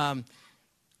 the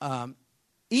the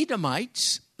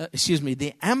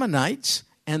Ammonites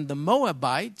and the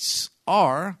Moabites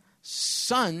are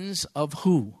sons of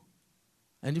who?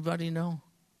 Anybody know?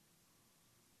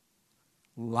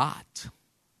 Lot.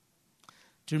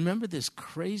 Do you remember this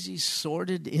crazy,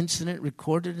 sordid incident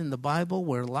recorded in the Bible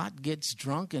where Lot gets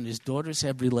drunk and his daughters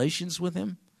have relations with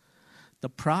him? The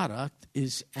product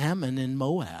is Ammon and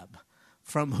Moab,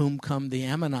 from whom come the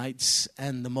Ammonites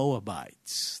and the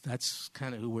Moabites. That's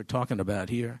kind of who we're talking about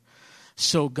here.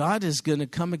 So God is going to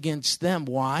come against them.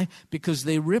 Why? Because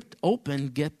they ripped open,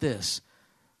 get this,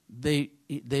 they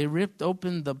ripped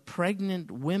open the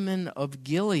pregnant women of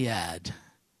Gilead.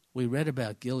 We read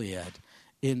about Gilead.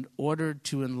 In order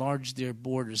to enlarge their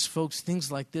borders. Folks,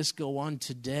 things like this go on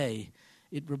today.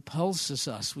 It repulses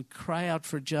us. We cry out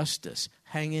for justice.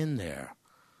 Hang in there.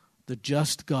 The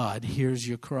just God hears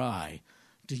your cry.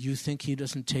 Do you think he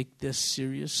doesn't take this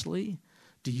seriously?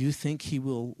 Do you think he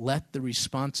will let the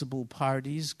responsible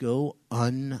parties go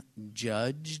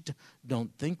unjudged?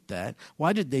 Don't think that.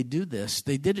 Why did they do this?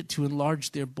 They did it to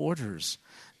enlarge their borders.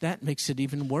 That makes it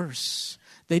even worse.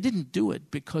 They didn't do it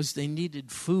because they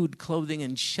needed food, clothing,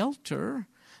 and shelter.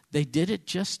 They did it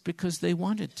just because they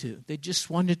wanted to. They just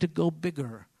wanted to go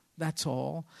bigger. That's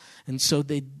all. And so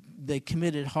they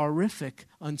committed horrific,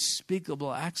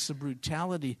 unspeakable acts of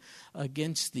brutality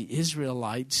against the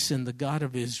Israelites, and the God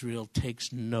of Israel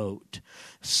takes note.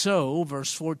 So,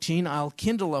 verse 14, I'll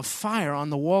kindle a fire on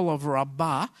the wall of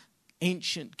Rabbah,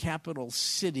 ancient capital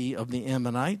city of the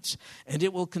Ammonites, and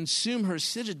it will consume her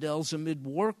citadels amid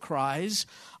war cries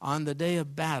on the day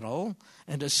of battle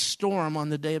and a storm on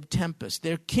the day of tempest.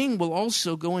 Their king will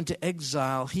also go into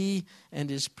exile, he and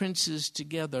his princes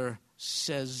together,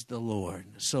 says the Lord.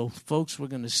 So, folks, we're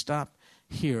going to stop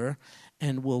here,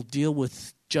 and we'll deal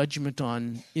with judgment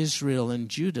on Israel and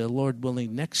Judah, Lord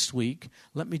willing, next week.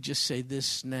 Let me just say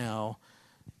this now.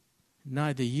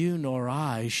 Neither you nor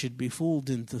I should be fooled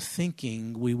into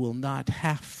thinking we will not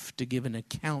have to give an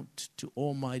account to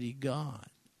Almighty God.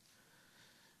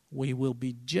 We will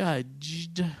be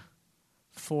judged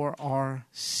for our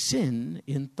sin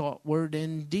in thought, word,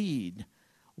 and deed.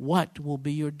 What will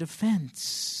be your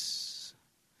defense?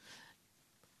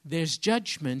 There's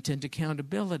judgment and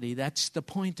accountability. That's the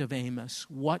point of Amos.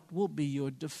 What will be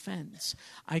your defense?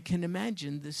 I can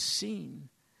imagine this scene.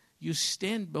 You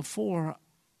stand before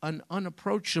an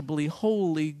unapproachably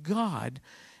holy God,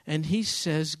 and he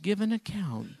says, give an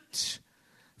account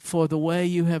for the way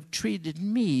you have treated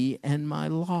me and my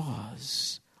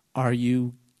laws. Are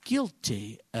you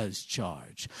guilty as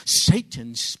charged?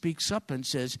 Satan speaks up and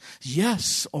says,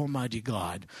 yes, Almighty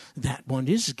God, that one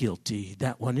is guilty,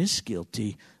 that one is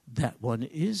guilty, that one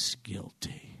is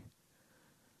guilty.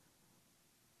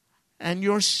 and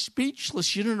you're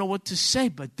speechless. You don't know what to say.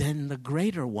 But then the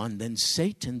greater one, then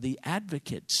Satan, the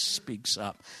advocate, speaks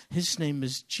up. His name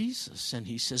is Jesus, and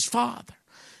he says, Father,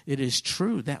 it is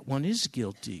true that one is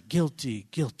guilty, guilty,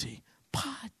 guilty.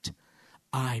 But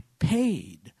I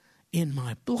paid in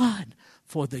my blood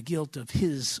for the guilt of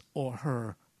his or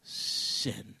her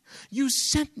sin. You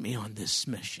sent me on this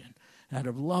mission. Out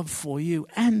of love for you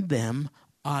and them,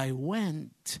 I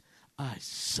went, I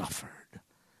suffered.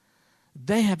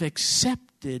 They have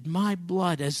accepted my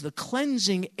blood as the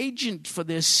cleansing agent for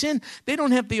their sin. They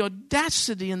don't have the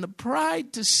audacity and the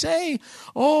pride to say,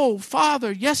 oh,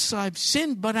 Father, yes, I've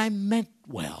sinned, but I meant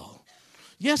well.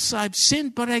 Yes, I've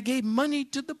sinned, but I gave money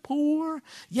to the poor.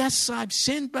 Yes, I've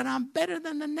sinned, but I'm better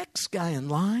than the next guy in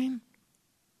line.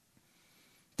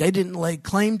 They didn't lay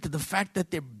claim to the fact that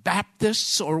they're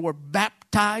Baptists or were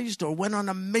baptized or went on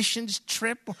a missions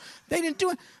trip. They didn't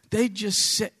do it. They just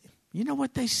said, you know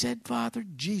what they said, Father?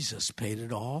 Jesus paid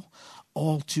it all.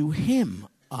 All to him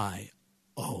I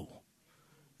owe.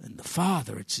 And the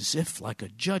Father, it's as if like a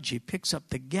judge, he picks up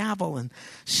the gavel and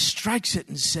strikes it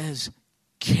and says,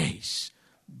 case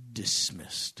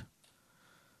dismissed.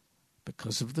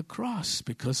 Because of the cross,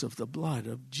 because of the blood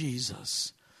of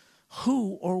Jesus.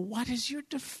 Who or what is your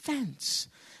defense?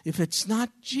 If it's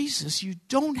not Jesus, you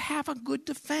don't have a good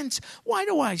defense. Why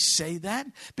do I say that?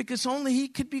 Because only he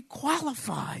could be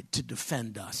qualified to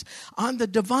defend us. On the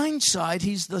divine side,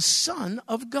 he's the Son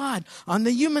of God. On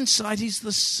the human side, he's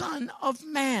the Son of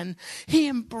man. He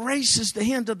embraces the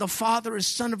hand of the Father as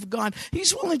Son of God.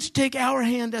 He's willing to take our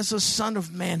hand as a Son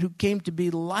of man who came to be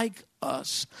like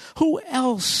us. Who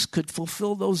else could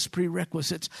fulfill those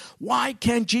prerequisites? Why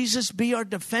can't Jesus be our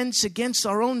defense against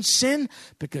our own sin?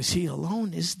 Because he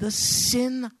alone is the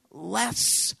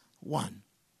sinless one.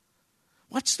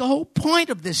 What's the whole point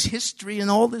of this history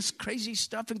and all this crazy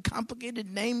stuff and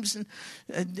complicated names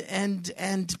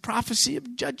and prophecy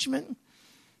of judgment?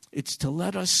 It's to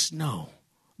let us know,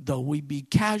 though we be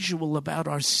casual about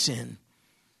our sin,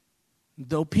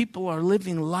 though people are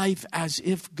living life as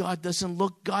if God doesn't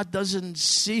look, God doesn't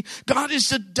see, God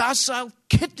is a docile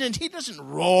kitten. He doesn't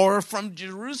roar from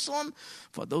Jerusalem.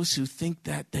 For those who think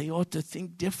that, they ought to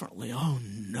think differently. Oh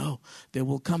no, there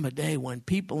will come a day when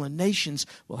people and nations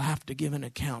will have to give an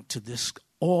account to this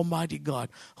Almighty God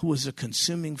who is a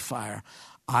consuming fire.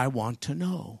 I want to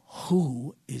know,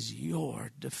 who is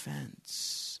your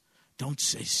defense? Don't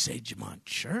say Sagemont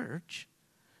Church.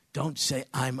 Don't say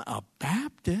I'm a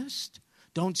Baptist.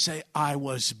 Don't say I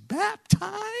was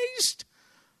baptized.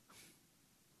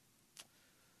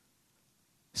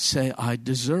 Say I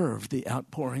deserve the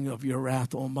outpouring of your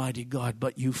wrath, Almighty God,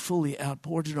 but you fully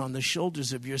outpoured it on the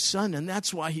shoulders of your Son. And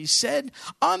that's why he said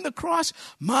on the cross,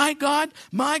 my God,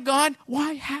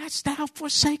 why hast thou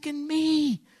forsaken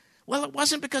me? Well, it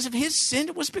wasn't because of his sin.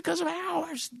 It was because of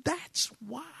ours. That's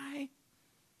why.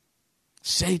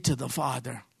 Say to the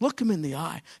Father, look him in the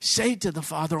eye. Say to the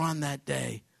Father on that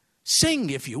day, sing,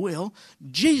 if you will,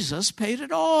 Jesus paid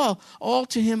it all. All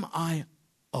to him I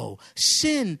owe.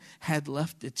 Sin had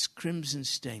left its crimson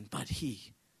stain, but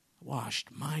he washed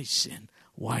my sin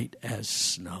white as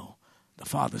snow. The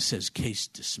Father says, case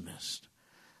dismissed.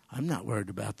 I'm not worried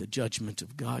about the judgment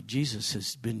of God. Jesus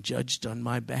has been judged on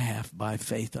my behalf. By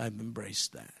faith, I've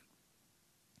embraced that.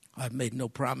 I've made no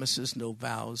promises, no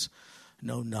vows,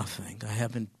 no nothing.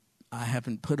 I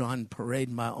haven't put on parade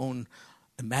my own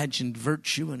imagined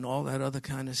virtue and all that other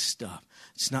kind of stuff.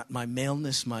 It's not my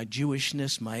maleness, my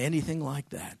Jewishness, my anything like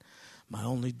that. My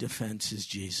only defense is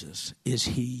Jesus. Is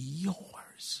he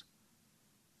yours?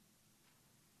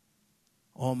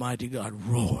 Almighty God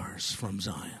roars from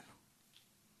Zion.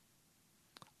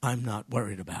 I'm not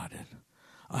worried about it.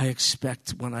 I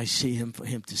expect when I see him for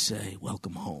him to say,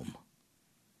 welcome home.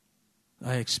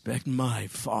 I expect my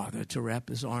Father to wrap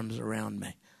his arms around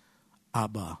me,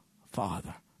 Abba,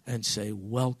 Father, and say,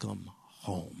 welcome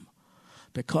home.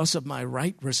 Because of my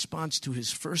right response to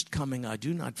his first coming, I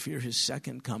do not fear his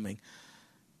second coming.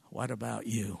 What about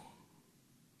you?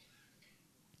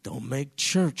 Don't make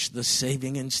church the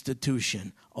saving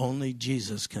institution. Only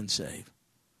Jesus can save.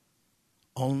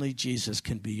 Only Jesus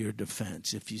can be your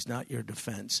defense. If he's not your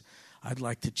defense, I'd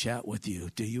like to chat with you.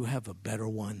 Do you have a better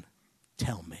one?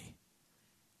 Tell me.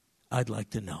 I'd like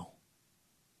to know.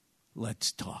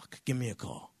 Let's talk. Give me a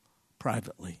call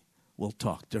privately. We'll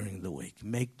talk during the week.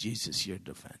 Make Jesus your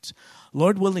defense.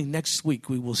 Lord willing, next week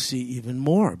we will see even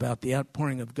more about the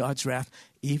outpouring of God's wrath,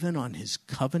 even on his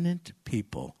covenant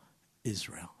people,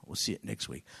 Israel. We'll see it next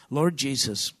week. Lord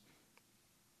Jesus,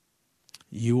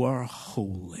 you are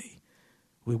holy.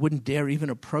 We wouldn't dare even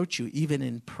approach you, even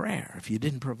in prayer, if you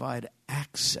didn't provide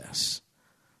access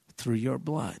through your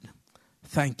blood.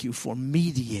 Thank you for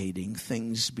mediating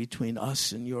things between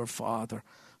us and your Father,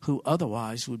 who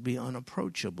otherwise would be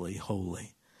unapproachably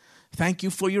holy. Thank you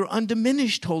for your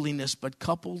undiminished holiness, but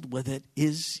coupled with it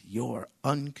is your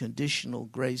unconditional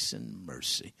grace and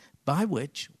mercy, by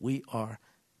which we are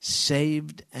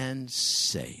saved and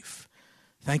safe.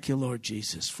 Thank you, Lord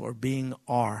Jesus, for being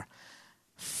our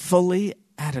fully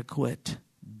adequate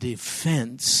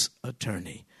defense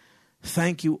attorney.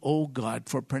 Thank you, O God,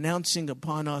 for pronouncing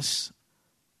upon us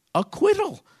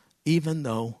acquittal, even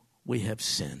though we have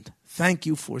sinned. Thank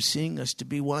you for seeing us to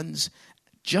be ones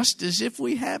just as if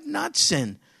we have not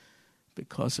sinned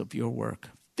because of your work,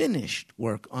 finished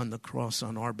work on the cross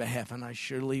on our behalf. And I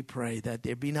surely pray that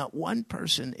there be not one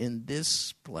person in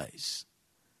this place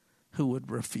who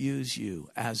would refuse you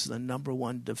as the number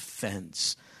one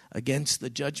defense against the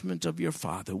judgment of your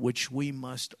Father, which we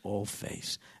must all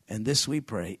face. And this we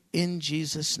pray in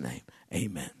Jesus' name.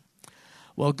 Amen.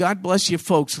 Well, God bless you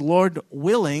folks. Lord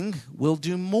willing, we'll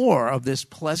do more of this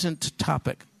pleasant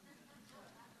topic